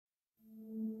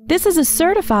This is a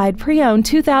certified pre-owned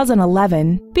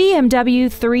 2011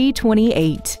 BMW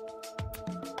 328.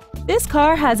 This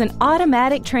car has an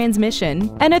automatic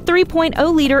transmission and a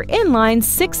 3.0-liter inline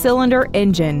six-cylinder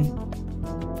engine.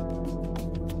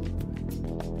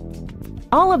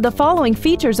 All of the following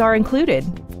features are included: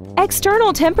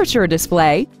 external temperature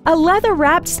display, a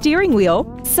leather-wrapped steering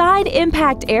wheel, side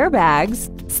impact airbags,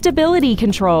 stability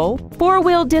control,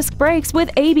 four-wheel disc brakes with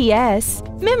ABS,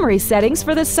 memory settings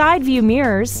for the side view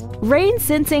mirrors,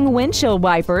 rain-sensing windshield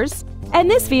wipers,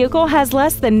 and this vehicle has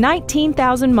less than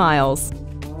 19,000 miles.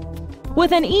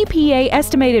 With an EPA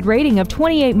estimated rating of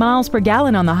 28 miles per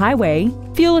gallon on the highway,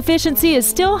 fuel efficiency is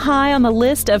still high on the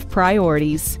list of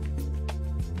priorities.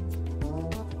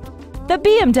 The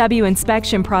BMW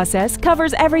inspection process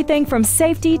covers everything from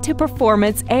safety to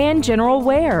performance and general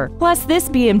wear. Plus, this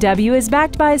BMW is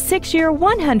backed by a 6-year,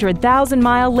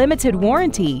 100,000-mile limited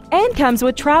warranty and comes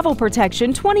with travel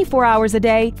protection 24 hours a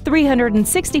day,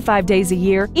 365 days a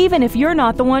year, even if you're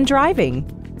not the one driving.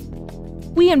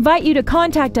 We invite you to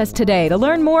contact us today to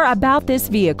learn more about this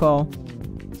vehicle.